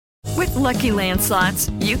With Lucky Land Slots,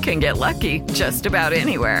 you can get lucky just about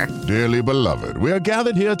anywhere. Dearly beloved, we are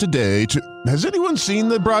gathered here today to... Has anyone seen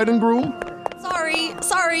the bride and groom?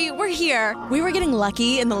 Sorry, we're here. We were getting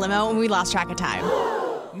lucky in the limo and we lost track of time.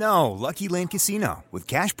 No, Lucky Land Casino, with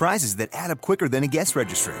cash prizes that add up quicker than a guest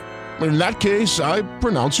registry. In that case, I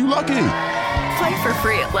pronounce you lucky. Play for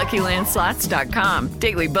free at LuckyLandSlots.com.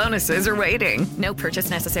 Daily bonuses are waiting. No purchase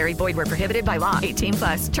necessary. Void where prohibited by law.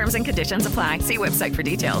 18+. Terms and conditions apply. See website for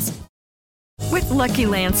details. With Lucky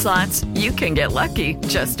Land Slots, you can get lucky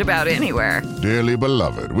just about anywhere. Dearly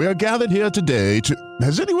beloved, we are gathered here today to...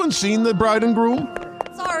 Has anyone seen the bride and groom?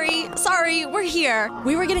 Sorry, we're here.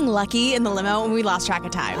 We were getting lucky in the limo and we lost track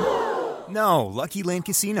of time. No, Lucky Land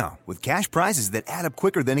Casino, with cash prizes that add up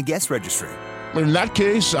quicker than a guest registry. In that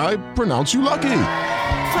case, I pronounce you lucky.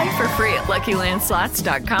 Play for free at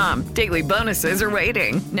LuckyLandSlots.com. Daily bonuses are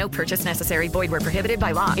waiting. No purchase necessary. Void where prohibited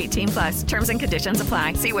by law. 18+. Terms and conditions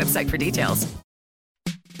apply. See website for details.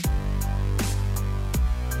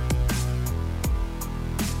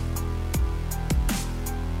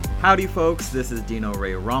 Howdy folks, this is Dino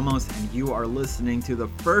Ray Ramos, and you are listening to the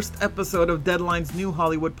first episode of Deadline's new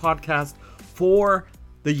Hollywood podcast for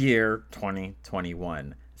the year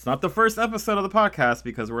 2021. It's not the first episode of the podcast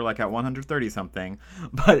because we're like at 130 something,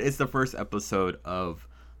 but it's the first episode of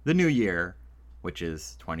the new year, which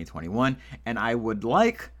is 2021, and I would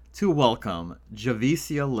like to welcome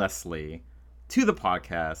Javicia Leslie to the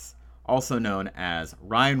podcast, also known as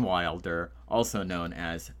Ryan Wilder, also known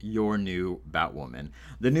as your new Batwoman.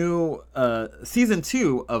 The new season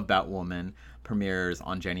 2 of Batwoman premieres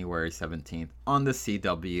on January 17th on the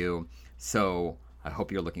CW. So I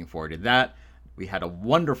hope you're looking forward to that. We had a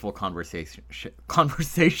wonderful conversation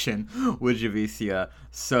with Javicia.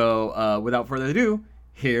 So without further ado,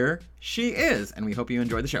 here she is. And we hope you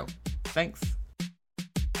enjoy the show. Thanks.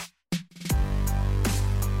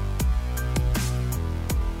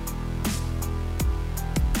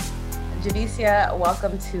 Javicia,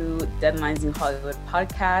 welcome to Deadline's New Hollywood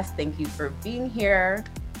podcast. Thank you for being here.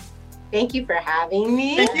 Thank you for having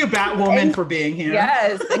me. Thank you, Batwoman, for being here.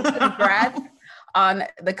 Yes, and congrats on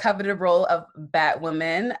the coveted role of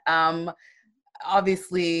Batwoman.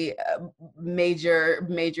 Obviously, major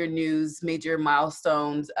news, major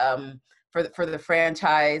milestones for the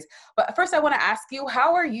franchise. But first, I want to ask you,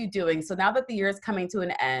 how are you doing? So now that the year is coming to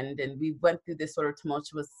an end, and we went through this sort of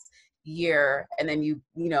tumultuous year, and then you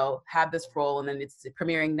have this role, and then it's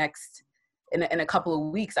premiering next in a couple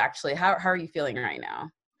of weeks. Actually, how are you feeling right now?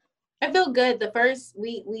 I feel good.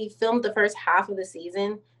 We filmed the first half of the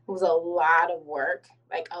season. It was a lot of work,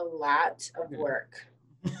 like a lot of work.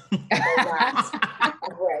 A lot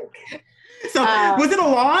of work. So was it a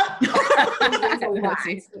lot?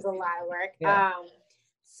 It was a lot of work. Yeah.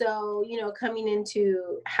 So coming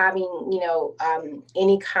into having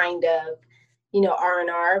any kind of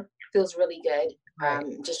R&R feels really good.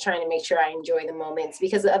 Just trying to make sure I enjoy the moments,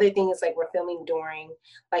 because the other thing is, like, we're filming during,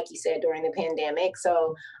 like you said, during the pandemic.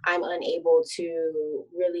 So I'm unable to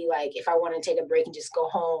really, like, if I want to take a break and just go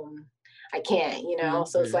home, I can't, Mm-hmm.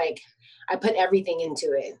 So it's like, I put everything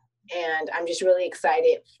into it, and I'm just really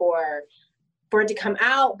excited for it to come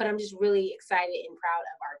out, but I'm just really excited and proud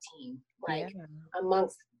of our team, like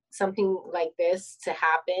amongst something like this to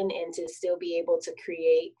happen and to still be able to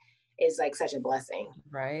create is like such a blessing.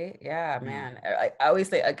 Right. Yeah, man. I always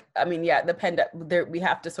say, we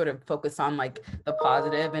have to sort of focus on like the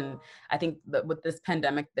positive. And I think that with this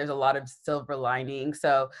pandemic, there's a lot of silver lining.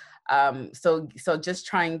 So just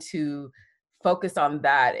trying to focus on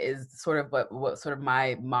that is sort of what sort of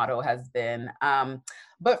my motto has been.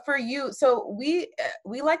 But for you, so we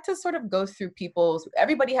like to sort of go through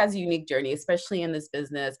everybody has a unique journey, especially in this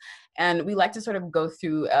business. And we like to sort of go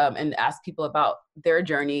through and ask people about their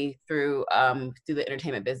journey through the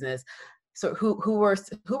entertainment business. So who were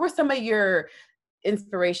some of your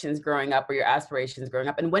inspirations growing up, or your aspirations growing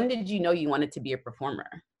up? And when did you know you wanted to be a performer?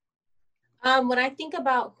 When I think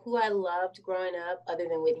about who I loved growing up, other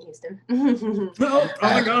than Whitney Houston. Oh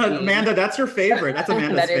my God, Amanda, that's your favorite. That's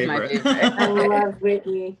Amanda's favorite. I love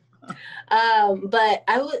Whitney. But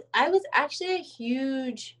I was actually a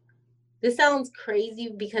huge, this sounds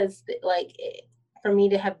crazy because like for me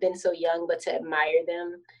to have been so young, but to admire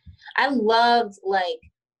them. I loved like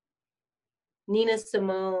Nina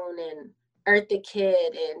Simone and Eartha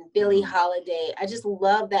Kitt and Billie Holiday. I just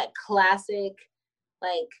love that classic,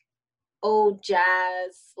 like, old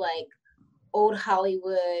jazz, like old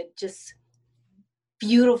Hollywood, just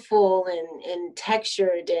beautiful and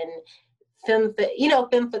textured, and femme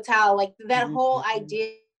fatale, like that whole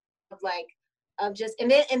idea of like of just,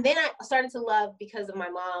 and then I started to love, because of my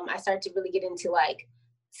mom, I started to really get into like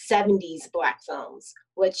 70s Black films,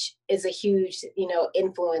 which is a huge,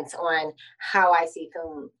 influence on how I see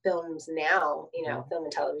films now, film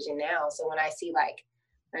and television now. So when I see I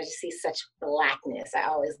just see such Blackness. I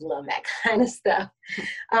always love that kind of stuff.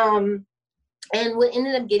 And what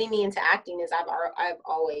ended up getting me into acting is I've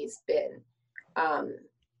always been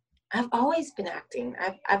acting.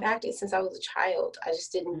 I've acted since I was a child. I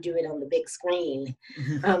just didn't do it on the big screen.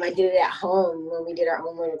 I did it at home when we did our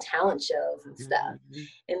own little talent shows and stuff.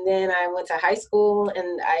 And then I went to high school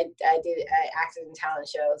and I acted in talent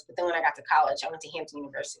shows. But then when I got to college, I went to Hampton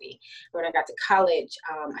University. When I got to college,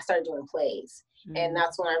 I started doing plays. And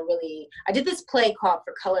that's when I did this play called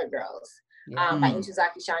For Colored Girls. By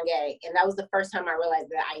Ntozake Shange. And that was the first time I realized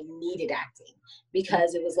that I needed acting,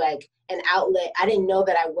 because it was like an outlet. I didn't know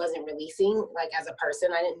that I wasn't releasing, as a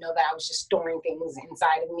person. I didn't know that I was just storing things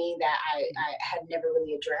inside of me that I had never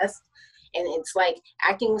really addressed. And it's like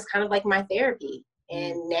acting was kind of like my therapy.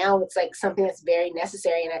 And now it's like something that's very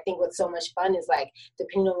necessary. And I think what's so much fun is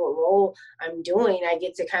depending on what role I'm doing, I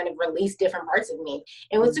get to kind of release different parts of me.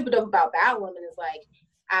 And what's super dope about Batwoman is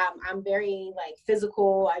I'm very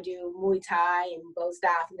physical. I do Muay Thai and bow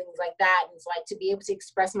staff and things like that. And it's to be able to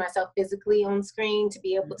express myself physically on screen, to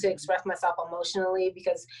be able to express myself emotionally,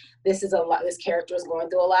 because this character is going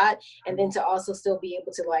through a lot. And then to also still be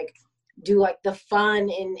able to do the fun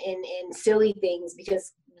and silly things,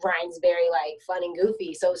 because Ryan's very fun and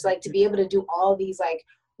goofy. So it's to be able to do all these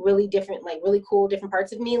really different, really cool different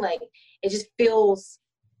parts of me. It just feels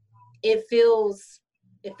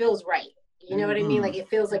right. You know what I mean? It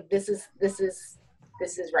feels like this is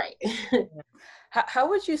right. How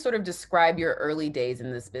would you sort of describe your early days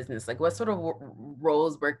in this business? What sort of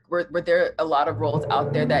roles were there a lot of roles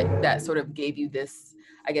out there that sort of gave you this,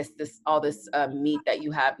 I guess, all this meat that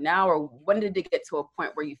you have now? Or when did it get to a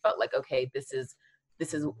point where you felt okay, this is,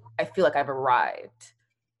 I feel like I've arrived?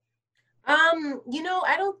 I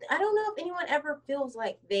don't know if anyone ever feels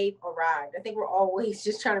like they've arrived. I think we're always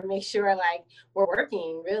just trying to make sure we're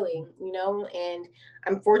working, really, and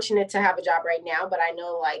I'm fortunate to have a job right now, but I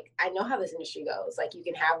know how this industry goes. You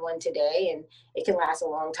can have one today and it can last a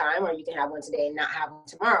long time, or you can have one today and not have one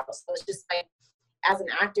tomorrow. So it's just as an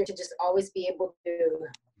actor, to just always be able to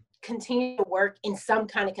continue to work in some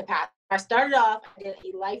kind of capacity. I started off, I did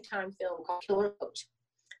a Lifetime film called Killer Coach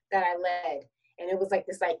that I led. And it was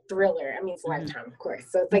this thriller. I mean, it's Lifetime, of course.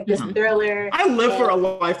 So it's this thriller. I live for a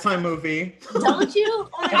Lifetime movie. Don't you?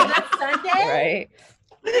 Oh my God, that's Sunday? Right.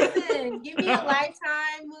 Listen, give me a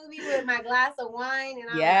Lifetime movie with my glass of wine.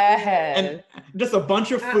 And and just a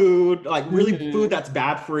bunch of food, really food that's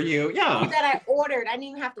bad for you. Yeah. That I ordered. I didn't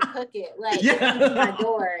even have to cook it. It came to my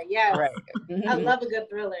door. Yeah. Right. I love a good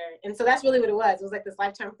thriller. And so that's really what it was. It was this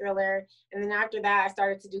Lifetime thriller. And then after that, I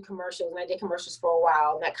started to do commercials. And I did commercials for a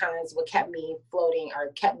while. And that kind of is what kept me floating,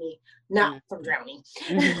 or kept me not from drowning,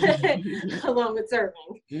 along with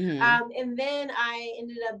serving. And then I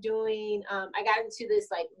ended up doing, I got into this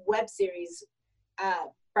web series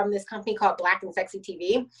from this company called Black and Sexy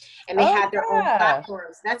TV, and they had their own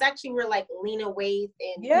platforms. That's actually where Lena Waithe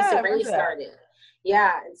and Issa Rae started.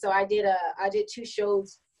 Yeah, and so I did 2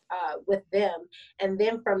 shows with them, and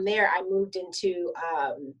then from there I moved into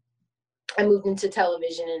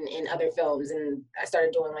television and other films, and I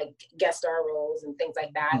started doing guest star roles and things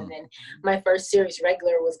like that. And then my first series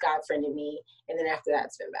regular was God Friended Me, and then after that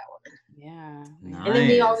it's been Batwoman. Yeah. Nice. And then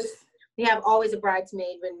we have Always a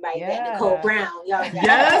Bridesmaid, written by Yvette Nicole Brown.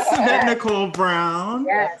 Yes, Yvette Nicole Brown.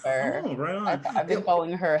 Yes. Oh, right on. I've been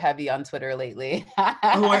following her heavy on Twitter lately.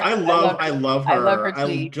 I love her. I love her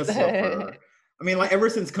tweets. I just love her. I mean, ever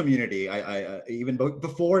since Community, I even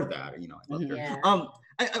before that, I loved her. Yeah.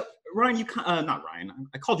 Ryan, not Ryan.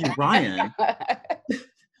 I called you Ryan.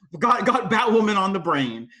 got Batwoman on the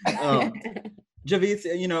brain. Javis,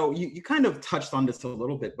 you kind of touched on this a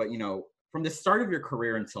little bit, but from the start of your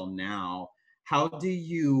career until now, how do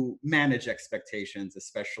you manage expectations,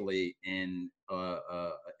 especially in a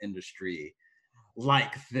industry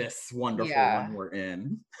like this wonderful one we're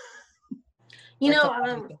in?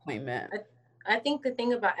 Disappointment. I think the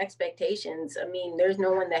thing about expectations, I mean, there's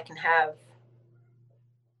no one that can have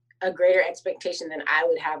a greater expectation than I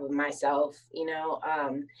would have of myself,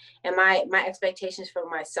 and my expectations for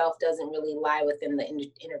myself doesn't really lie within the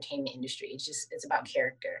entertainment industry. It's about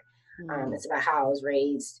character. It's about how I was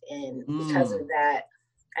raised. And because of that,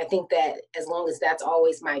 I think that as long as that's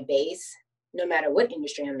always my base, no matter what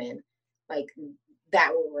industry I'm in,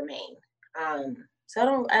 that will remain.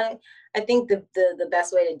 So I think the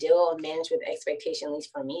best way to deal and manage with expectation, at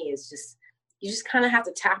least for me, is you just kind of have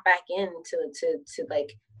to tap back into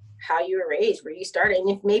how you were raised, where you started. And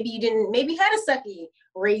if maybe you had a sucky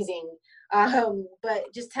raising,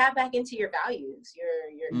 But just tap back into your values,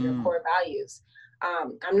 your core values.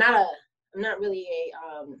 I'm not really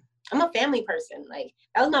I'm a family person. Like,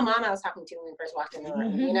 that was my mom I was talking to when we first walked in the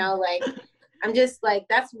room, you know, like, I'm just like,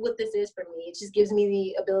 that's what this is for me. It just gives me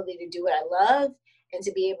the ability to do what I love and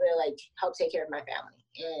to be able to like help take care of my family.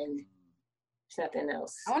 And there's nothing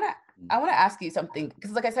else. I want to ask you something,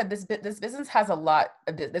 because like I said, this business has a lot.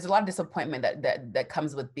 There's a lot of disappointment that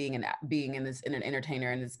comes with being an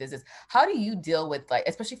entertainer in this business. How do you deal with, like,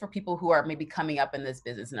 especially for people who are maybe coming up in this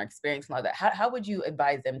business and are experiencing all that? How would you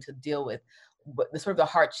advise them to deal with the sort of the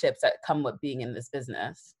hardships that come with being in this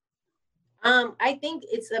business? I think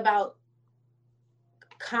it's about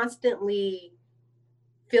constantly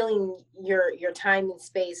filling your time and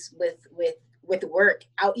space with work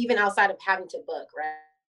out, even outside of having to book, right?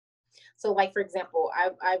 So like, for example,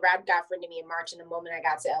 I got Friend of Me in March, and the moment I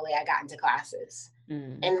got to LA, I got into classes.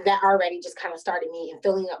 And that already just kind of started me and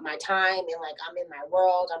filling up my time, and like, I'm in my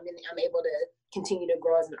world, I'm able to continue to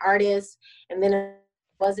grow as an artist. And then it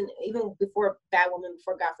wasn't even before Bad Woman,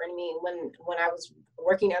 before God Friend of Me, when I was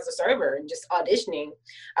working as a server and just auditioning,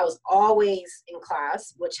 I was always in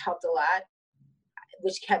class, which helped a lot,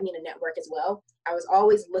 which kept me in a network as well. I was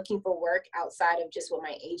always looking for work outside of just what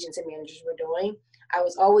my agents and managers were doing. I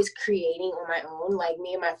was always creating on my own. Like,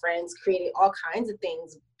 me and my friends created all kinds of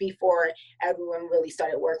things before everyone really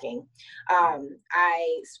started working.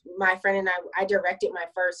 My friend and I directed my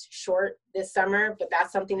first short this summer, but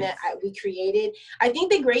that's something that we created. I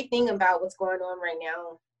think the great thing about what's going on right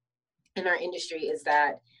now in our industry is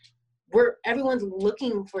that everyone's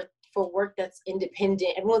looking for work that's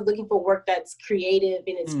independent. Everyone's looking for work that's creative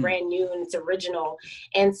and it's brand new and it's original.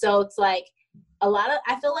 And so it's like,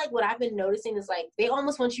 I feel like what I've been noticing is like, they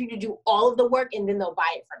almost want you to do all of the work and then they'll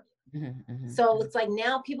buy it from you. So it's like,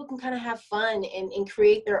 now people can kind of have fun and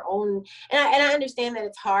create their own. And I understand that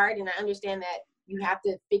it's hard, and I understand that you have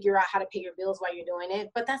to figure out how to pay your bills while you're doing it,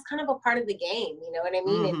 but that's kind of a part of the game, you know what I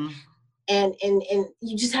mean? And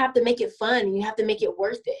you just have to make it fun, and you have to make it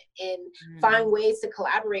worth it, and find ways to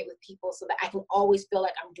collaborate with people so that I can always feel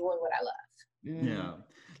like I'm doing what I love. Yeah,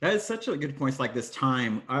 that is such a good point. It's like this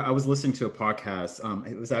time, I was listening to a podcast.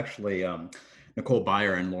 It was actually Nicole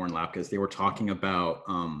Byer and Lauren Lapkus. They were talking about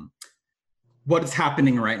what is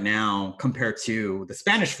happening right now compared to the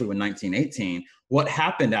Spanish flu in 1918. What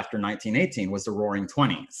happened after 1918 was the Roaring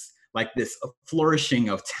 20s, like this flourishing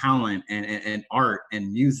of talent and art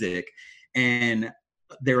and music. And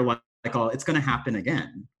they were like, oh, it's going to happen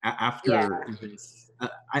again after this.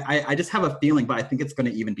 I just have a feeling, but I think it's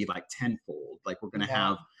going to even be like tenfold. Like, we're going to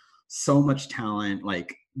have so much talent.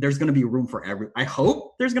 Like, there's going to be room for I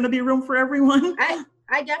hope there's going to be room for everyone.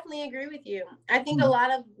 I definitely agree with you. I think a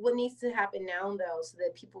lot of what needs to happen now, though, so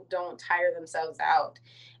that people don't tire themselves out,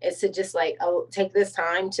 is to just like, take this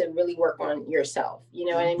time to really work on yourself. You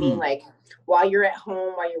know what I mean? Like, while you're at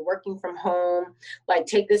home, while you're working from home, like,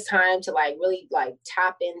 take this time to like really like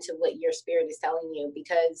tap into what your spirit is telling you.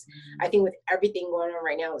 Because I think with everything going on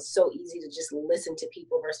right now, it's so easy to just listen to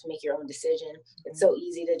people versus make your own decision. It's so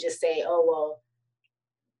easy to just say, oh, well,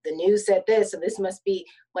 the news said this, so this must be.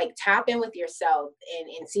 Like, tap in with yourself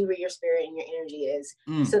and see where your spirit and your energy is,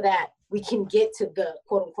 so that we can get to the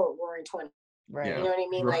quote unquote Roaring 20s. Right. You know what I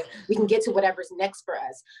mean? Right. Like, we can get to whatever's next for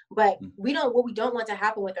us. But what we don't want to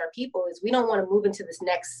happen with our people is we don't want to move into this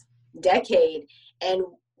next decade and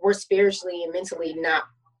we're spiritually and mentally not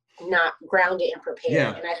grounded and prepared.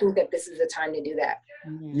 Yeah. And I think that this is the time to do that.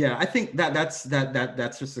 Yeah, I think that's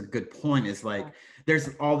just a good point. Is like, there's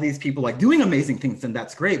all these people like doing amazing things, and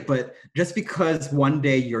that's great. But just because one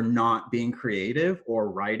day you're not being creative or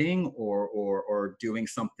writing or doing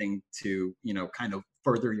something to, you know, kind of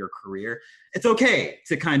further your career, it's okay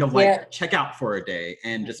to kind of like check out for a day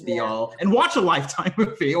and just be all and watch a Lifetime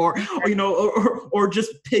movie or you know, or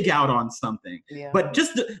just pig out on something. But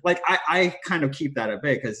just like, I kind of keep that at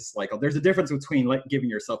bay, because it's like, there's a difference between like giving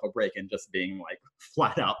yourself a break and just being like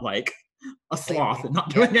flat out like a sloth and not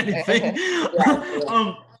doing anything.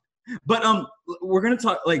 But we're gonna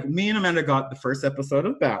talk, like, me and Amanda got the first episode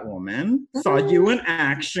of Batwoman, saw you in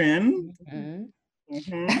action.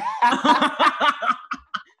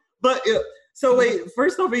 But so wait,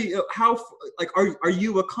 first off, how like are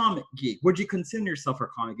you a comic geek? Would you consider yourself a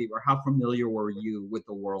comic geek, or how familiar were you with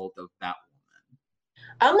the world of Batwoman?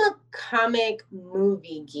 I'm a comic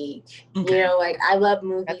movie geek. Okay. You know, like, I love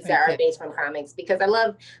movies that are based from comics because I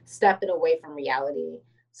love stepping away from reality.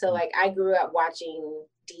 So like, I grew up watching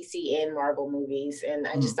DC and Marvel movies, and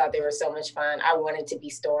I just thought they were so much fun. I wanted to be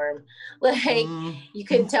Storm. Like, you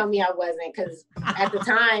couldn't tell me I wasn't, because at the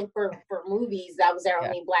time for movies, that was their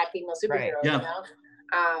only Black female superhero, you know?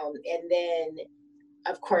 And then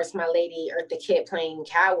of course, my lady Eartha Kitt playing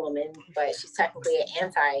Catwoman, but she's technically an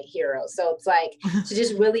anti-hero. So it's like to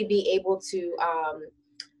just really be able to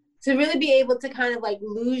kind of like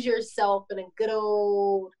lose yourself in a good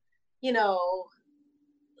old, you know,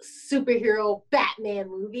 superhero Batman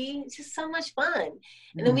movie. It's just so much fun.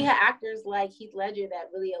 And then we had actors like Heath Ledger that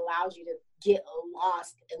really allows you to get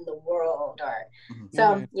lost in the world.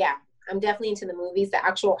 So yeah, I'm definitely into the movies, the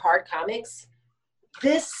actual hard comics.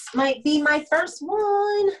 This might be my first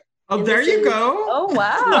one. Oh, there you go. Oh,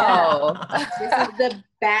 wow. This is the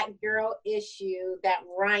Batgirl issue that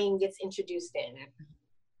Ryan gets introduced in.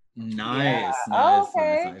 Nice.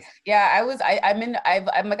 Okay. Nice. Yeah,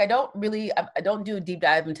 I'm like, I don't do a deep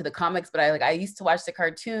dive into the comics, but I used to watch the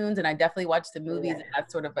cartoons, and I definitely watch the movies, and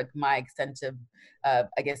that's sort of like my extensive, I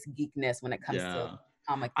guess, geekness when it comes to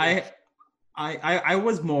comic books. I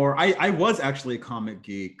was actually a comic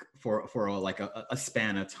geek for a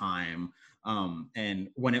span of time. And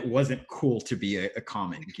when it wasn't cool to be a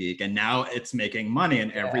comic geek, and now it's making money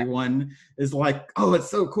and everyone is like, oh,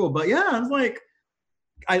 it's so cool. But yeah, I was like,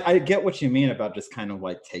 I get what you mean about just kind of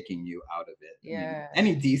like taking you out of it. Yeah. I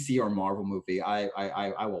mean, any DC or Marvel movie, I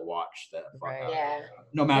will watch that. Right. Yeah.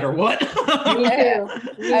 No matter what. Me too.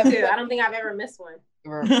 Me too. I don't think I've ever missed one.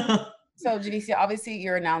 So, Javicia, obviously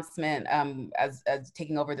your announcement as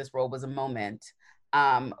taking over this role was a moment.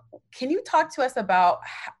 Can you talk to us about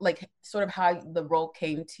like sort of how the role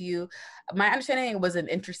came to you? My understanding was that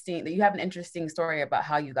you have an interesting story about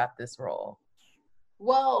how you got this role.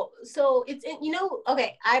 Well, so it's,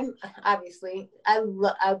 okay, I'm obviously, I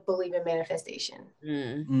believe in manifestation.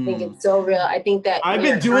 I think it's so real. I think that I've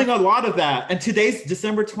been doing a lot of that. And today's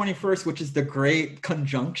December 21st, which is the great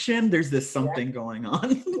conjunction. There's this something going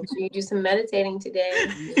on. You do some meditating today.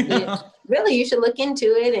 Really, you should look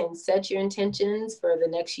into it and set your intentions for the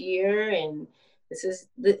next year. And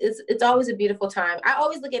it's always a beautiful time. I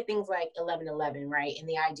always look at things like 11/11, right? And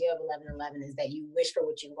the idea of 11/11 is that you wish for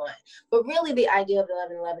what you want. But really the idea of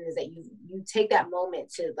 11/11 is that you take that moment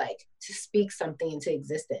to speak something into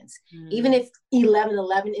existence. Even if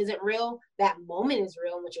 11/11 isn't real, that moment is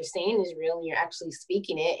real, and what you're saying is real, and you're actually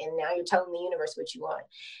speaking it, and now you're telling the universe what you want.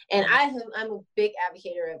 And I'm a big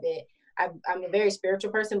advocate of it. I'm a very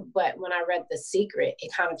spiritual person, but when I read The Secret,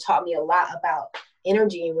 it kind of taught me a lot about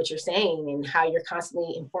energy and what you're saying and how you're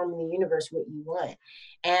constantly informing the universe what you want.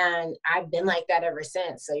 And I've been like that ever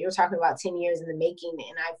since. So you're talking about 10 years in the making.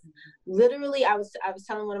 And I've literally, I was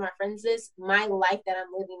telling one of my friends this, my life that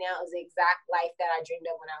I'm living now is the exact life that I dreamed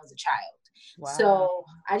of when I was a child. Wow. So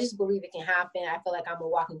I just believe it can happen. I feel like I'm a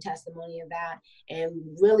walking testimony of that.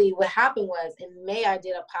 And really what happened was in May, I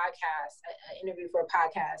did a podcast, an interview for a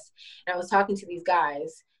podcast. And I was talking to these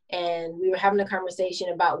guys, and we were having a conversation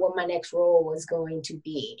about what my next role was going to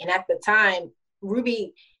be. And at the time,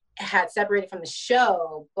 Ruby had separated from the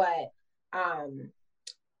show, but I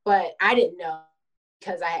didn't know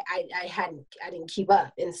because I didn't keep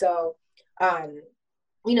up. And so,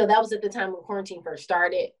 that was at the time when quarantine first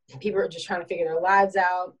started. People were just trying to figure their lives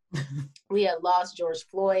out. We had lost George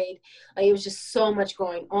Floyd. Like, it was just so much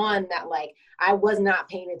going on that I was not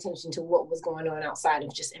paying attention to what was going on outside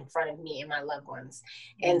of just in front of me and my loved ones.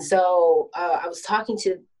 And so I was talking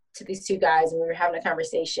to these two guys, and we were having a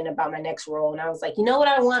conversation about my next role. And I was like, you know what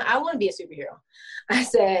I want? I want to be a superhero. I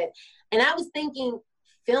said, and I was thinking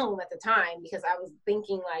film at the time, because I was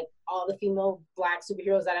thinking like all the female Black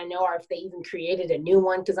superheroes that I know, or if they even created a new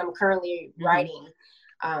one, because I'm currently writing,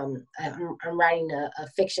 I'm writing a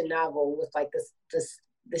fiction novel with like this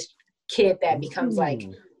kid that becomes like,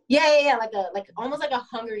 like almost like a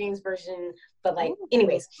Hunger Games version, but like,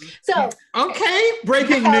 anyways. So okay,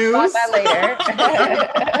 breaking news. About that later.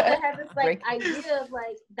 I had this idea of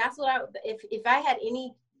that's what if I had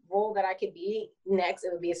any role that I could be next,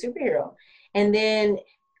 it would be a superhero. And then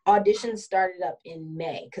auditions started up in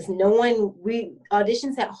May because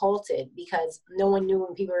auditions had halted because no one knew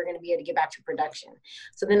when people were going to be able to get back to production.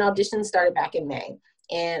 So then auditions started back in May,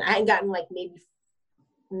 and I had gotten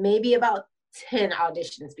maybe about 10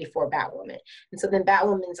 auditions before Batwoman. And so then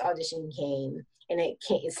Batwoman's audition came, and it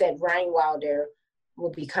said Ryan Wilder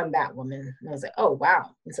will become Batwoman. And I was like, oh,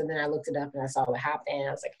 wow. And so then I looked it up and I saw what happened. And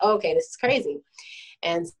I was like, oh, okay, this is crazy.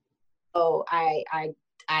 And so I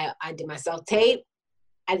did my self-tape.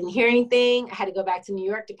 I didn't hear anything. I had to go back to New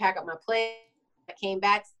York to pack up my play. I came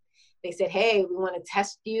back. They said, hey, we want to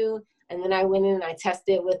test you. And then I went in and I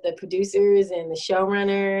tested with the producers and the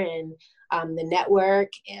showrunner and the network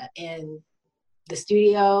and the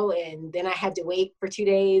studio. And then I had to wait for 2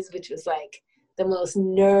 days, which was like the most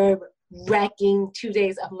nerve-wracking 2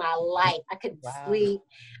 days of my life. I couldn't sleep.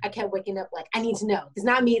 I kept waking up like, I need to know. It's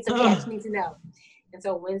not me. It's okay. I just need to know. And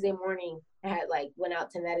so Wednesday morning, I had like went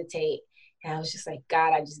out to meditate, and I was just like,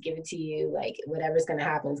 God, I just give it to you. Like, whatever's going to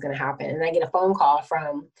happen is going to happen. And I get a phone call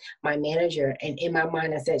from my manager. And in my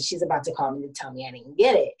mind, I said, she's about to call me to tell me I didn't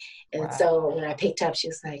get it. And so when I picked up, she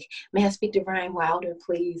was like, may I speak to Ryan Wilder,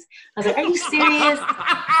 please? I was like, are you serious?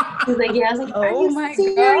 She was like, yeah. I was like, are you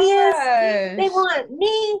serious? Gosh. They want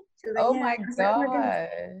me? She was like, Oh yeah. my gosh.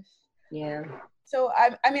 Yeah. So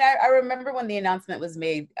I remember when the announcement was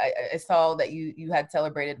made, I saw that you had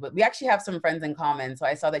celebrated, but we actually have some friends in common. So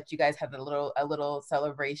I saw that you guys had a little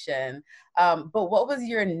celebration. But what was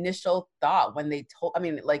your initial thought when they told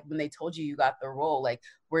you got the role? Like,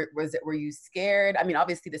 were you scared? I mean,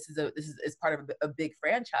 obviously this is part of a big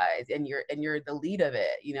franchise, and you're the lead of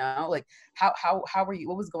it. You know, like how were you?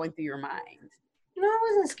 What was going through your mind? No, I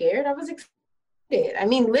wasn't scared. I was excited. I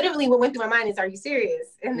mean, literally, what went through my mind is, "Are you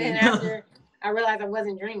serious?" And then after I realized I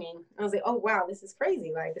wasn't dreaming, I was like, "Oh wow, this is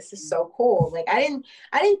crazy! Like, this is so cool!" Like, I didn't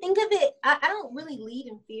think of it. I don't really lead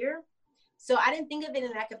in fear, so I didn't think of it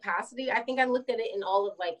in that capacity. I think I looked at it in all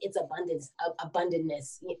of like its abundancy,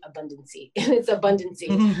 its abundancy.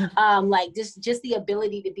 Like just the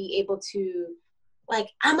ability to be able to.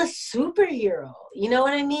 Like, I'm a superhero, you know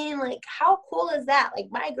what I mean? Like, how cool is that? Like,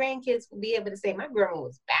 my grandkids will be able to say, my grandma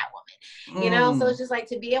was Batwoman, you know? So it's just like,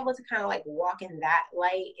 to be able to kind of like walk in that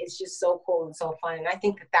light, it's just so cool and so fun. And I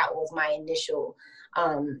think that was my initial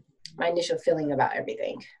feeling about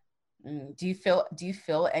everything. Do you feel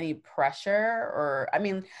any pressure? Or, I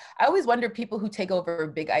mean, I always wonder, people who take over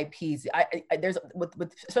big IPs, there's with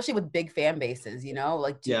especially with big fan bases, you know,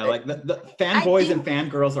 like like the fanboys and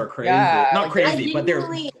fangirls are crazy. Not crazy, but they're.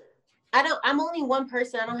 I'm only one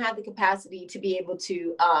person. I don't have the capacity to be able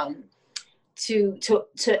to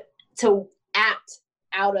act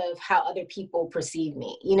out of how other people perceive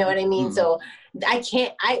me. You know what I mean? So there's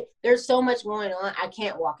so much going on. I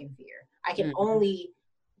can't walk in fear. I can only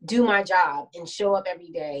do my job and show up every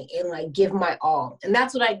day and like give my all. And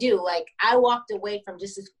that's what I do. Like, I walked away from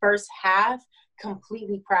just this first half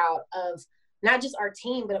completely proud of not just our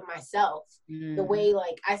team, but of myself. The way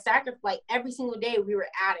like I sacrificed, like every single day we were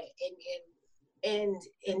at it and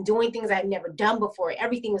doing things I had never done before.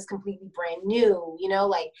 Everything was completely brand new, you know,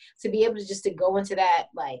 like to be able to just to go into that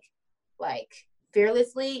like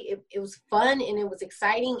fearlessly, it was fun and it was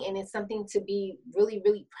exciting, and it's something to be really,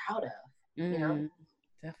 really proud of, you know?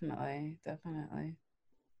 Definitely.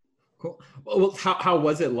 Cool. Well, how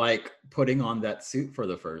was it like putting on that suit for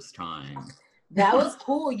the first time? That was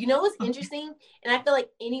cool. You know what's interesting? And I feel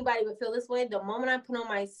like anybody would feel this way. The moment I put on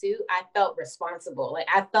my suit, I felt responsible. Like,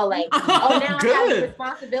 I felt like, oh, now I have the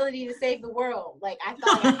responsibility to save the world. Like, I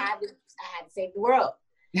felt like I had to save the world.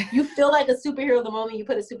 You feel like a superhero the moment you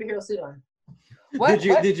put a superhero suit on.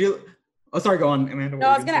 Did you? Oh, sorry, go on, Amanda. No,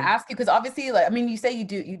 I was going to ask you, because obviously, like, I mean, you say you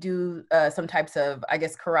do some types of, I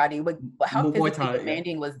guess, karate. Like, how physically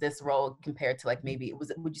demanding was this role compared to, like, maybe,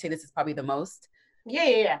 would you say this is probably the most?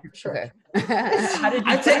 Yeah, for sure. Okay. How did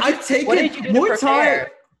you, I've taken what did you do to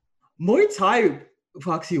prepare? Muay Thai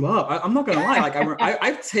fucks you up. I'm not going to lie. Like,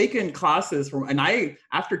 I've taken classes and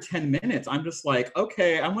after 10 minutes, I'm just like,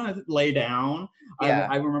 okay, I'm going to lay down. Yeah.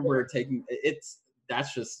 I remember taking,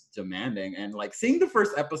 that's just demanding. And like seeing the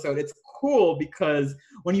first episode, it's cool because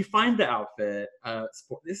when you find the outfit,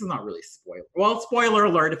 this is not really spoiler. Well, spoiler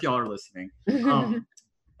alert if y'all are listening.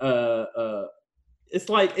 It's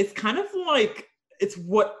like, it's kind of like, it's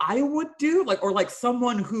what I would do, like, or like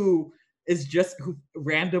someone who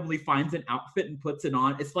randomly finds an outfit and puts it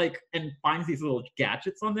on. It's like, and finds these little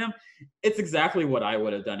gadgets on them. It's exactly what I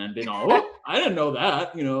would have done and been all, oh, I didn't know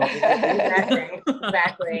that, you know.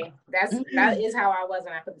 Exactly. That is how I was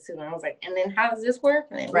when I put the suit on. I was like, and then how does this work?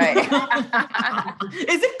 Right.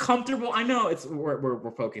 Is it comfortable? I know it's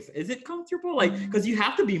we're focused. Is it comfortable? Like, because you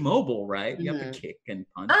have to be mobile, right? You have to kick and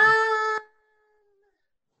punch.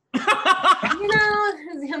 You know,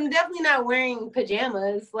 I'm definitely not wearing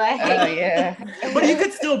pajamas. Like, oh yeah, but you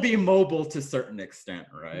could still be mobile to a certain extent,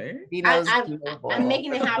 right? I'm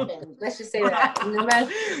making it happen. Let's just say that.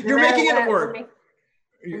 You're making it work.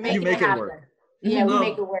 You make it work. Yeah, we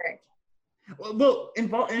make it work. Well,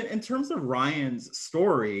 in terms of Ryan's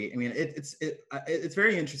story, I mean, it's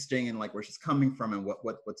very interesting, and like where she's coming from and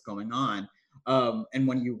what's going on. And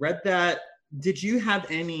when you read that, did you have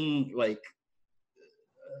any like?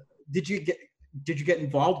 Did you get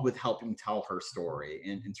involved with helping tell her story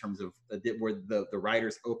in terms of were the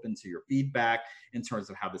writers open to your feedback in terms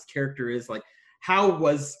of how this character is? Like, how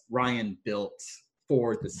was Ryan built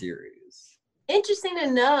for the series? Interesting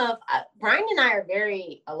enough, Ryan and I are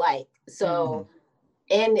very alike. So,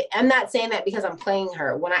 and I'm not saying that because I'm playing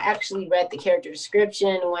her. When I actually read the character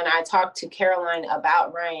description, when I talked to Caroline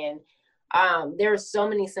about Ryan, there are so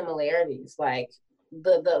many similarities, like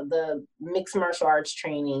the mixed martial arts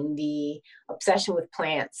training, the obsession with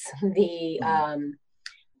plants, the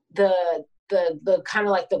kind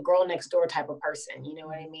of like the girl next door type of person, you know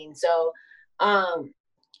what I mean? So and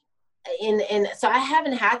so I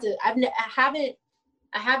haven't had to,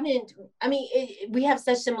 we have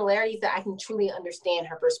such similarities that I can truly understand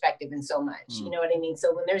her perspective in so much, you know what I mean?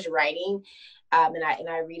 So when there's writing, and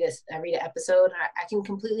I read an episode, I can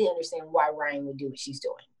completely understand why Ryan would do what she's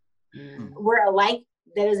doing. We're alike,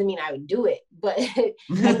 that doesn't mean I would do it, but I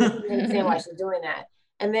understand why she's doing that.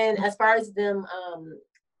 And then as far as them,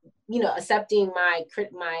 accepting my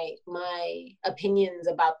opinions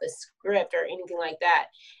about the script or anything like that,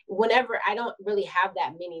 whenever, I don't really have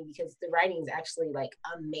that many because the writing is actually like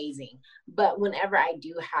amazing. But whenever I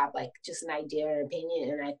do have like just an idea or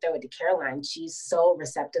opinion and I throw it to Caroline, she's so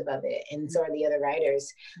receptive of it. And so are the other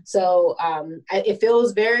writers. So it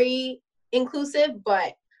feels very inclusive,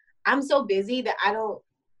 but I'm so busy that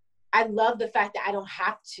I love the fact that I don't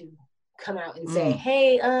have to come out and say,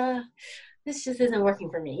 hey, this just isn't working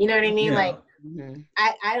for me. You know what I mean? Like,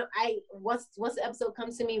 I once the episode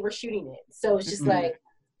comes to me, we're shooting it. So it's just like,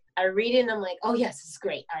 I read it and I'm like, oh yes, this is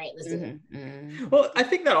great. All right, let's do it. Well, I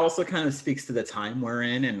think that also kind of speaks to the time we're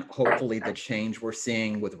in, and hopefully the change we're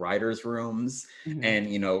seeing with writers' rooms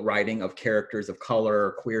and, writing of characters of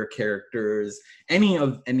color, queer characters, any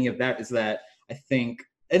of that is that I think,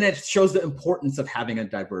 and it shows the importance of having a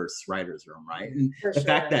diverse writers' room, right? And the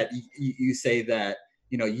fact that you say that,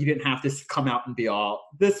 you didn't have to come out and be all,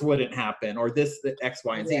 this wouldn't happen, or this, the X,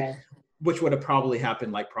 Y, and Z, which would have probably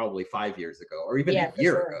happened like probably 5 years ago, or even a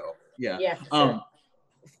year ago.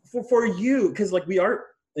 For you, because like we are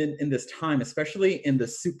in this time, especially in the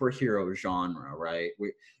superhero genre, right?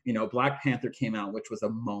 Black Panther came out, which was a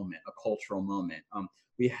moment, a cultural moment.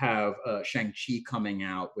 We have Shang-Chi coming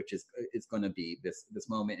out, which is going to be this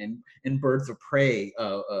moment, and Birds of Prey,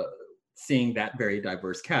 seeing that very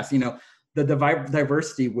diverse cast. The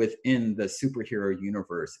diversity within the superhero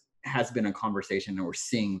universe has been a conversation, and we're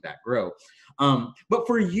seeing that grow. But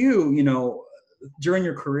for you, during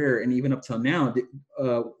your career and even up till now,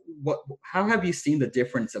 how have you seen the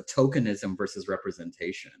difference of tokenism versus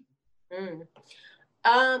representation?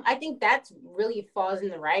 I think that really falls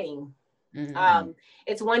in the writing.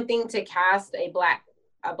 It's one thing to cast a black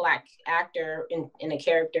actor in a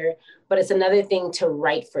character, but it's another thing to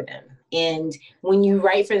write for them. And when you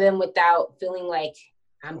write for them without feeling like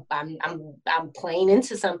I'm playing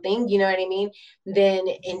into something, you know what I mean? Then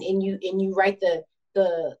and you write the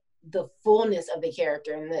fullness of the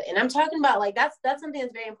character, and I'm talking about like that's something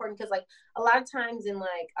that's very important, because like a lot of times in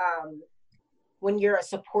like when you're a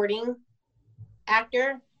supporting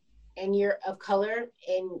actor and you're of color,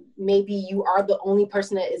 and maybe you are the only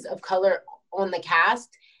person that is of color on the cast,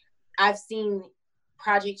 I've seen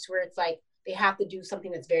projects where it's like they have to do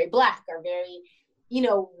something that's very black or very,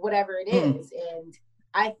 whatever it is. And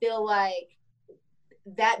I feel like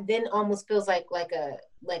that then almost feels like a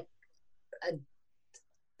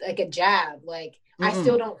jab. Like I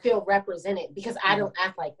still don't feel represented because I don't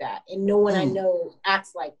act like that, and no one I know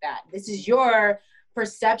acts like that. This is your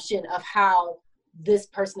perception of how this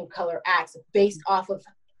person of color acts based off of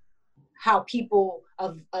how people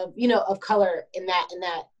of color in that,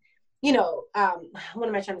 what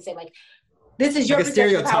am I trying to say? Like, this is your like a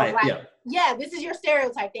stereotype. Yeah, this is your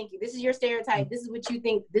stereotype. Thank you. This is your stereotype. This is what you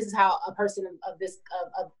think. This is how a person of this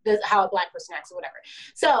how a black person acts or whatever.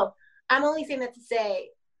 So I'm only saying that to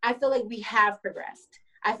say, I feel like we have progressed.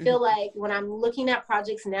 I feel like when I'm looking at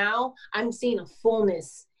projects now, I'm seeing a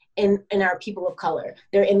fullness in our people of color.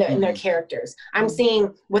 They're in their characters. I'm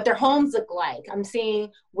seeing what their homes look like. I'm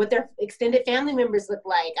seeing what their extended family members look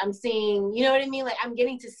like. I'm seeing, you know what I mean? Like I'm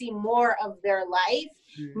getting to see more of their life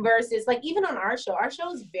versus like even on our show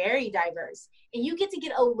is very diverse, and you get to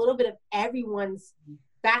get a little bit of everyone's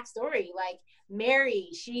backstory. Like Mary,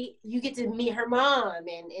 you get to meet her mom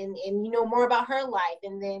and you know more about her life.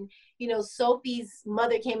 And then, Sophie's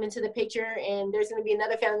mother came into the picture, and there's going to be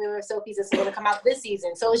another family member of Sophie's that's going to come out this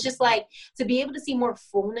season. So it's just like to be able to see more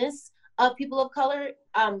fullness of people of color,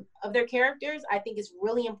 of their characters, I think is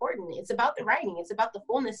really important. It's about the writing. It's about the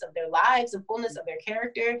fullness of their lives and fullness of their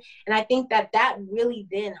character. And I think that really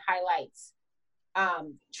then highlights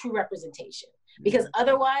true representation, because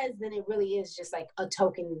otherwise then it really is just like a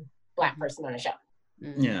token black person on a show.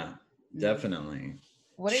 Yeah, definitely.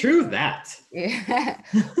 That. Yeah.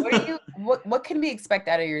 What can we expect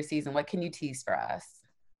out of your season? What can you tease for us?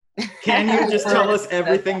 Can you just tell us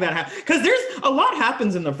everything that happened? Because there's a lot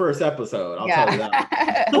happens in the first episode. I'll tell you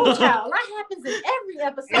that. Oh, child, a lot happens in every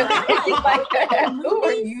episode. Who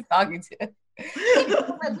are you talking to?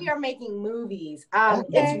 Like we are making movies.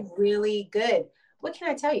 It's really good. What can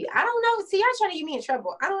I tell you? I don't know. See, y'all trying to get me in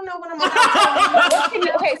trouble. I don't know what I'm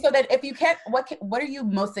Okay, so then if you can't, what are you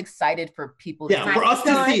most excited for people to for us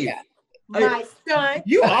to see? My stunt.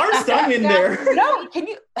 You are stunned in there. No, can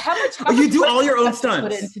you? How much you do all your own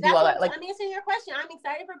stunts. Do all that? Like, I'm answering your question. I'm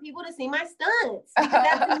excited for people to see my stunts. Because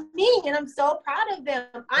that's me, and I'm so proud of them.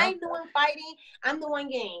 I'm the one fighting. I'm the one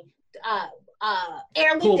getting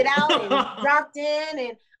airlifted out and dropped in,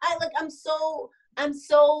 and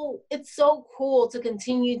it's so cool to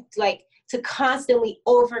continue to constantly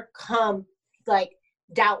overcome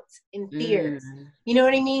doubts and fears. You know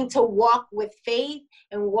what I mean? To walk with faith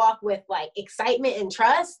and walk with excitement and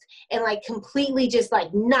trust and completely just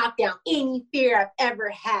knock down any fear I've ever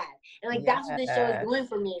had. And that's what this show is doing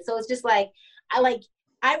for me. So it's just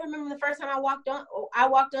I remember the first time I walked on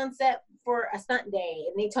set for a stunt day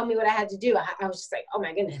and they told me what I had to do. I was just like, oh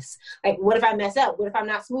my goodness. What if I mess up? What if I'm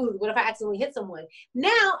not smooth? What if I accidentally hit someone?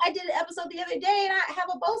 Now I did an episode the other day and I have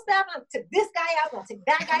a bow staff and I took this guy out, and I took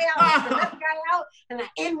that guy out, and I took that guy out, and I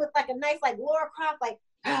end with a nice Laura Croft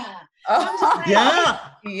yeah.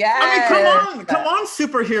 I mean, come on,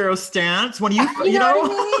 superhero stance. When you know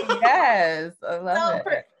what I mean? Yes, I love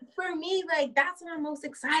it. For me, that's what I'm most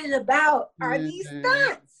excited about are these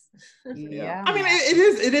stunts. Yeah. I mean,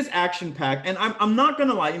 it is action packed, and I'm not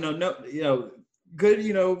gonna lie. Good.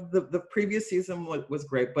 The previous season was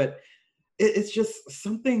great, but it's just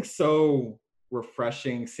something so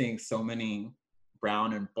refreshing seeing so many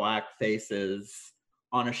brown and black faces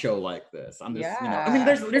on a show like this. I'm just, I mean,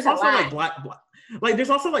 there's also there's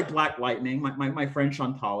also Black Lightning. My friend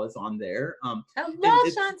Chantal is on there. I love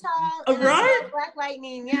Chantal. Right? Black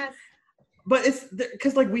Lightning, yes. But it's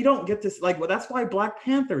because we don't get this that's why Black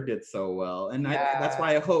Panther did so well, and that's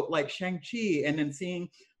why I hope Shang-Chi, and then seeing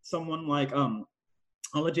someone like Ola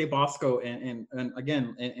J. Bosco and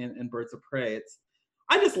again in Birds of Prey.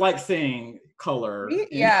 I just like seeing color. Me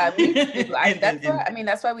too.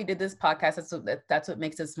 That's why we did this podcast. That's what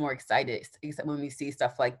makes us more excited when we see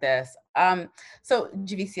stuff like this. So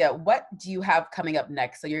Javicia, what do you have coming up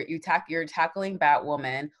next? So you're tackling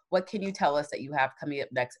Batwoman. What can you tell us that you have coming up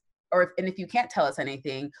next? And if you can't tell us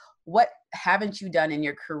anything, what haven't you done in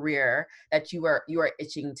your career that you are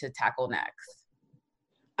itching to tackle next?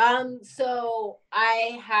 So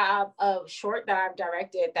I have a short that I've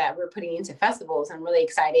directed that we're putting into festivals. I'm really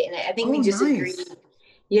excited. And I think we just agreed.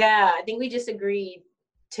 Yeah, I think we just agreed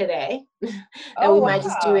today that we might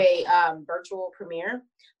just do a virtual premiere.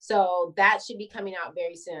 So that should be coming out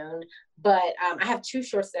very soon. But I have 2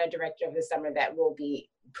 shorts that I directed over the summer that will be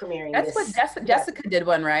premiering. That's what Jessica did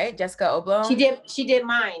one, right? Jessica Oblong. She did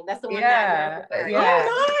mine. That's the one. Yeah.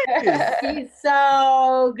 Oh, nice. She's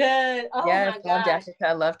so good. Oh yes, my gosh. Love Jessica.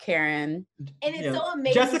 I love Karen. And it's so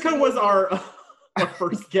amazing. Jessica was our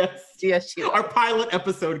first guest. Yes, she was. Our pilot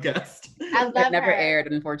episode guest. I love it never her. aired,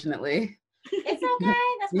 unfortunately. It's okay.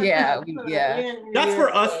 That's That's for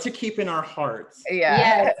us to keep in our hearts. Yeah.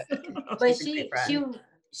 Yes. But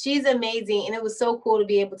she's amazing, and it was so cool to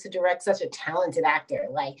be able to direct such a talented actor.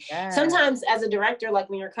 Sometimes as a director,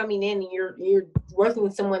 when you're coming in and you're working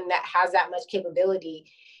with someone that has that much capability,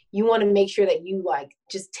 you want to make sure that you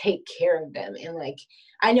just take care of them. And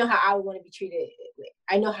I know how I would want to be treated.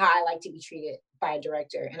 I know how I like to be treated by a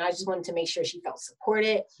director, and I just wanted to make sure she felt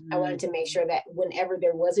supported. I wanted to make sure that whenever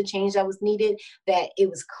there was a change that was needed, that it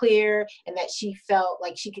was clear and that she felt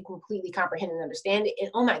like she could completely comprehend and understand it. And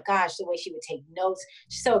oh my gosh, the way she would take notes,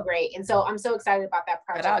 she's so great. And so I'm so excited about that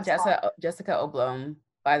project. Shout out Jessica Oblong,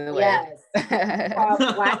 by the way. Yes, it's called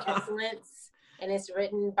Black Excellence, and it's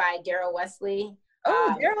written by Daryl Wesley.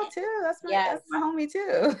 Oh, Daryl too. That's my homie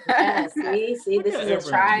too. Yes, see, this is a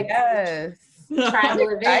tribe. Yes.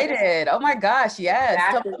 Tribal excited. Oh my gosh, yes.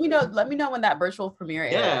 Exactly. So let me know when that virtual premiere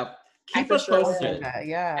is. Yeah. Keep us posted.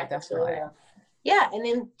 Yeah, definitely. Yeah, and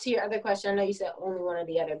then to your other question, I know you said only one or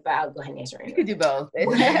the other, but I'll go ahead and answer it. You could do both. I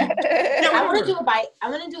want to do a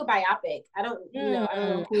biopic. I don't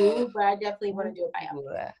know who, but I definitely want to do a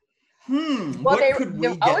biopic. Well,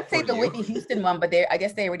 I would say the Whitney Houston one, but I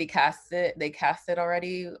guess they already cast it. They cast it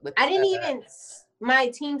already. My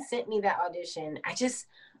team sent me that audition.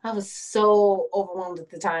 I was so overwhelmed at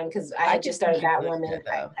the time because I had just started that one and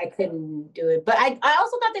I couldn't do it. But I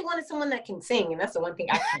also thought they wanted someone that can sing, and that's the one thing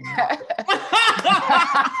I can't.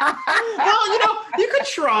 Well, you could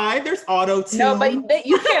try. There's auto-tune. No, but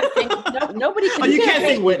you can't sing. Nobody can. You can't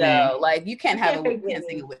sing Whitney. Though. You can't sing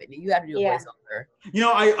a Whitney. You have to do a voiceover.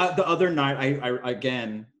 I the other night I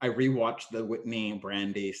rewatched the Whitney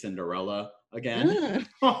Brandy Cinderella again.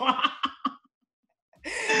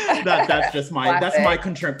 That's just my Classic.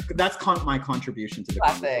 my contribution to the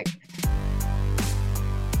classic. conversation.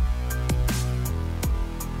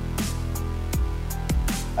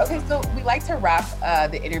 Okay, so we like to wrap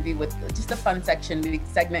the interview with just a fun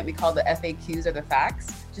segment we call the FAQs or the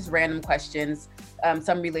facts, just random questions,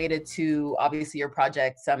 some related to obviously your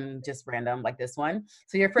project, some just random like this one.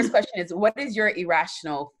 So your first question is, what is your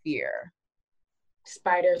irrational fear?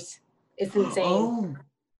 Spiders. It's insane. Oh.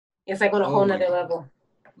 It's like on a whole nother level.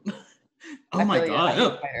 Oh my God. I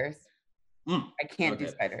hate spiders. I can't do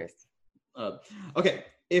Okay. spiders. Okay,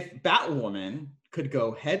 if Batwoman could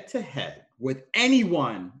go head to head with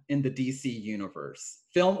anyone in the DC universe,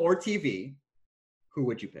 film or TV, who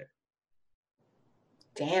would you pick?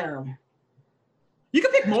 Damn. You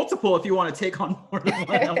can pick multiple if you want to take on more than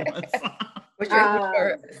one at once.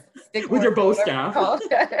 With your bow staff.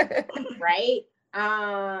 Right?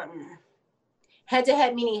 Head to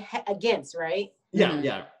head meaning against, right? Yeah,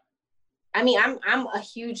 yeah. I mean, I'm a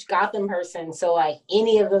huge Gotham person, so like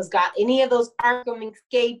any of those Arkham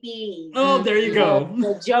escapees. Oh, there you go.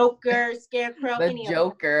 The Joker, Scarecrow, The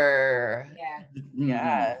Joker. Yeah.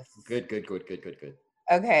 Yes. Good.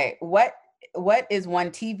 Okay, what is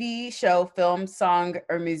one TV show, film, song,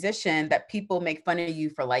 or musician that people make fun of you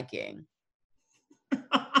for liking?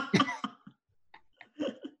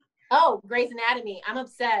 Oh, Grey's Anatomy. I'm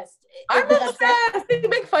obsessed. I'm obsessed. They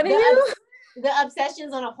make fun of you? The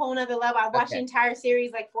obsession's on a whole nother level. I watched the entire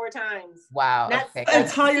series like 4 times. Wow. Not okay. the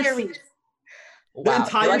entire series. Wow. The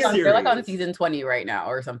entire series. They're like on season 20 right now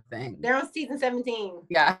or something. They're on season 17.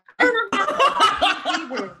 Yeah. I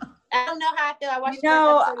don't know how I feel. I watched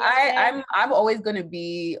I'm always gonna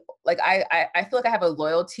be like I feel like I have a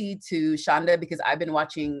loyalty to Shonda because I've been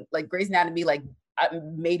watching like Grey's Anatomy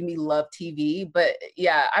made me love TV, but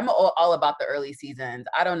yeah, I'm all about the early seasons.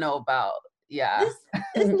 I don't know about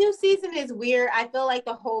This new season is weird. I feel like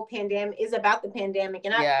the whole pandemic is about the pandemic,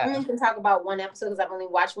 and I only can talk about one episode because I've only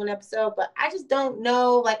watched one episode. But I just don't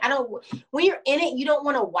know. Like when you're in it, you don't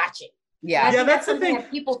want to watch it. Yeah, that's something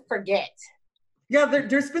that people forget. Yeah,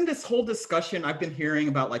 there's been this whole discussion I've been hearing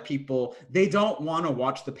about like people, they don't want to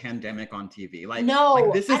watch the pandemic on TV. Like, no,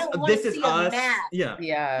 like, this is us.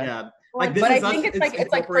 Yeah. Like, but I think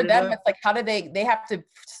it's like for them, it's like how do they have to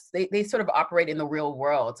they sort of operate in the real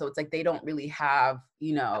world. So it's like they don't really have,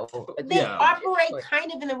 they operate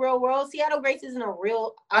kind of in the real world. Seattle Grace isn't a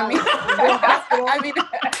real real hospital. I mean,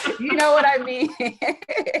 you know what I mean.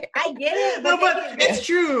 I get it. No, but it's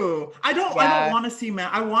true. I don't want to see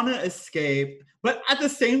I want to escape. But at the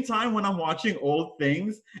same time, when I'm watching old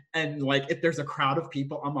things and like if there's a crowd of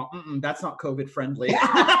people, I'm like, that's not COVID friendly.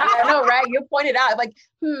 I know, right? You pointed out like,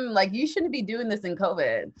 like you shouldn't be doing this in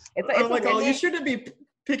COVID. It's you shouldn't be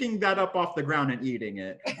picking that up off the ground and eating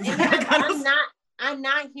it. I'm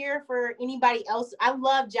not here for anybody else. I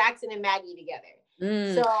love Jackson and Maggie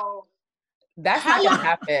together. So that's not gonna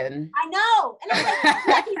happen. I know. And I'm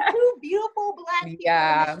like two beautiful black people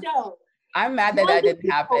on the show. I'm mad that didn't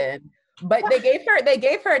happen. But they gave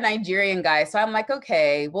her a Nigerian guy, so I'm like,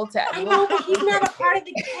 okay, we'll tell. I know, but he's not a part of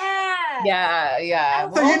the cast. Yeah.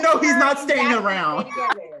 So you know he's not staying around.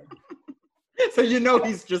 So you know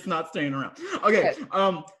he's just not staying around. Okay.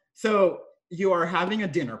 So you are having a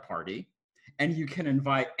dinner party, and you can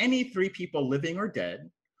invite any 3 people, living or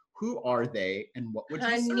dead. Who are they, and what would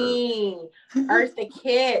you serve? Eartha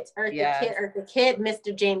Kitt,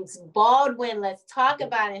 Mr. James Baldwin. Let's talk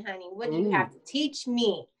about it, honey. What do you have to teach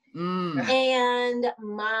me? And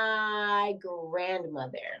my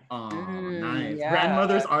grandmother. Oh, nice. Yeah.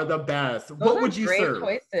 Grandmothers are the best. What would you serve?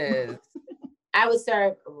 Choices. I would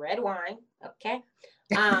serve red wine. Okay.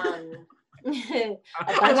 I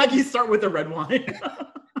like you start with the red wine.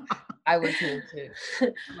 I would too.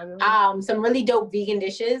 Some really dope vegan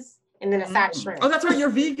dishes, and then a side of shrimp. Oh, that's right. You're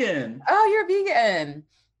vegan. Oh, you're vegan.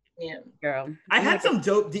 Yeah, girl. I had some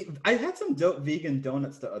dope vegan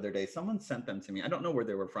donuts the other day. Someone sent them to me. I don't know where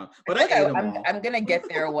they were from, but I ate them all. I'm gonna get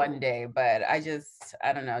there one day, but I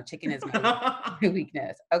don't know. Chicken is my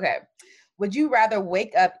weakness. Okay. Would you rather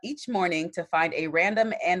wake up each morning to find a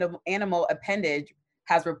random animal appendage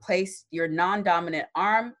has replaced your non-dominant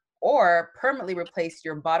arm, or permanently replaced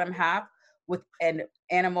your bottom half with an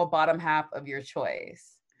animal bottom half of your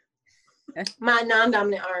choice? My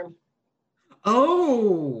non-dominant arm.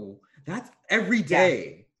 Oh, that's every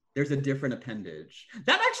day. Yeah. There's a different appendage.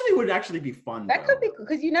 That would actually be fun. That could be,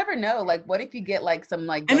 because you never know. Like, what if you get like some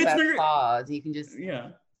like claws? You can just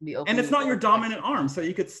be open. And it's not your dominant arm, so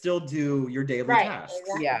you could still do your daily tasks.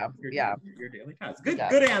 Exactly. Your daily tasks. Good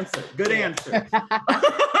answer. Good answer.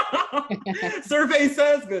 Survey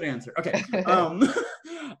says good answer. Okay.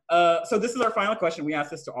 So this is our final question. We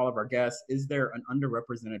ask this to all of our guests. Is there an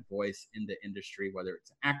underrepresented voice in the industry, whether it's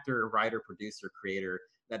an actor, writer, producer, creator,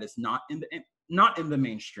 that is not in the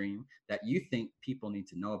mainstream that you think people need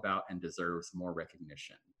to know about and deserves more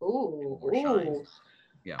recognition? Ooh.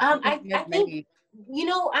 Yeah. I think,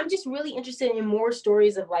 I'm just really interested in more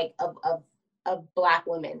stories of like of Black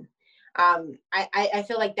women. I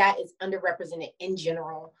feel like that is underrepresented in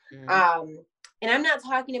general. And I'm not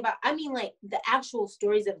talking about, like the actual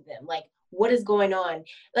stories of them, like what is going on.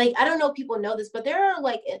 Like, I don't know if people know this, but there are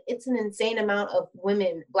like, it's an insane amount of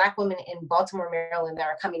Black women in Baltimore, Maryland that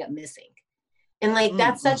are coming up missing. And like,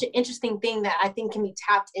 that's such an interesting thing that I think can be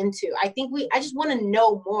tapped into. I just want to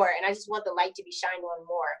know more, and I just want the light to be shined on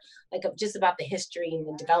more, like just about the history and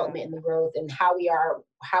the development and the growth and how we are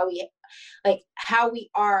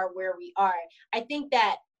where we are. I think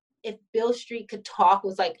that if Beale Street Could Talk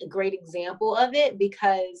was like a great example of it,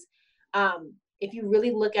 because if you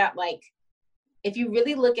really look at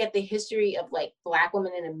the history of like Black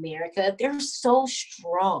women in America, they're so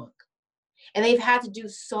strong. And they've had to do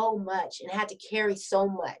so much and had to carry so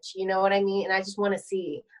much, you know what I mean? And I just want to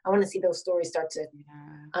see those stories start to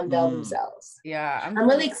unveil themselves. Yeah. I'm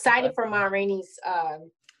really excited for Ma Rainey's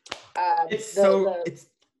Viola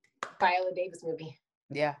Davis movie.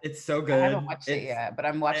 Yeah. It's so good. I haven't watched it yet, but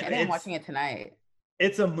I'm watching it tonight.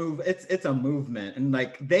 It's a movement, and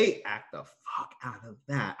like they act the fuck out of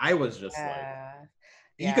that. I was just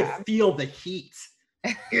you could feel the heat.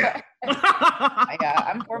 Yeah.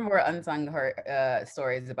 I'm for more unsung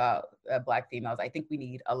stories about Black females. I think we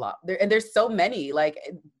need a lot there, and there's so many, like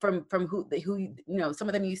from who some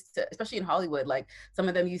of them used to, especially in Hollywood, like some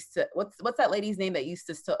of them used to, what's that lady's name that used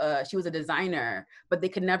to she was a designer, but they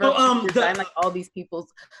could never design like all these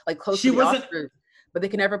people's like close to the Oscars, but they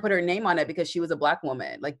could never put her name on it because she was a Black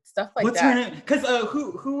woman, like stuff like what's that. Her name? Because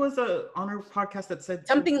who was on our podcast that said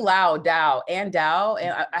something Dow, and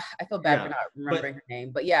I feel bad for not remembering her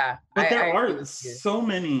name, but yeah. But there are so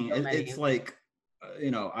many. It's like,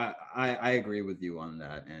 I agree with you on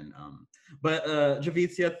that, and but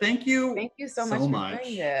Javicia, thank you so much for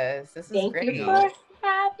doing this. This is great. Thank you for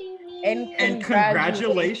having me. And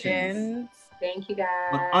congratulations. Thank you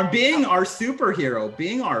guys on being our superhero,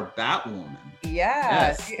 being our Batwoman.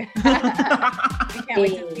 Yes. We can't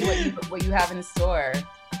wait to see what you have in store.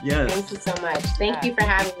 Yes. Thank you so much. Thank you for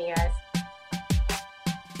having me, guys.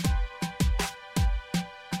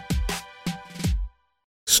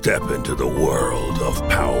 Step into the world of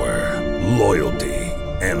power, loyalty,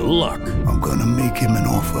 and luck. I'm gonna make him an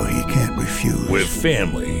offer he can't refuse. With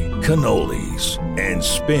family, cannolis, and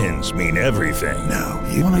spins mean everything. Now,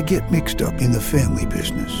 you wanna get mixed up in the family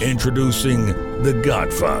business. Introducing The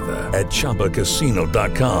Godfather at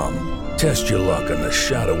ChumbaCasino.com. Test your luck in the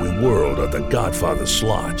shadowy world of The Godfather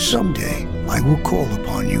slot. Someday, I will call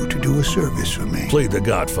upon you to do a service for me. Play The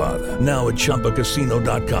Godfather now at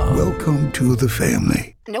ChumbaCasino.com. Welcome to the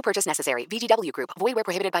family. No purchase necessary. VGW Group. Void where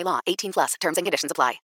prohibited by law. 18+. Terms and conditions apply.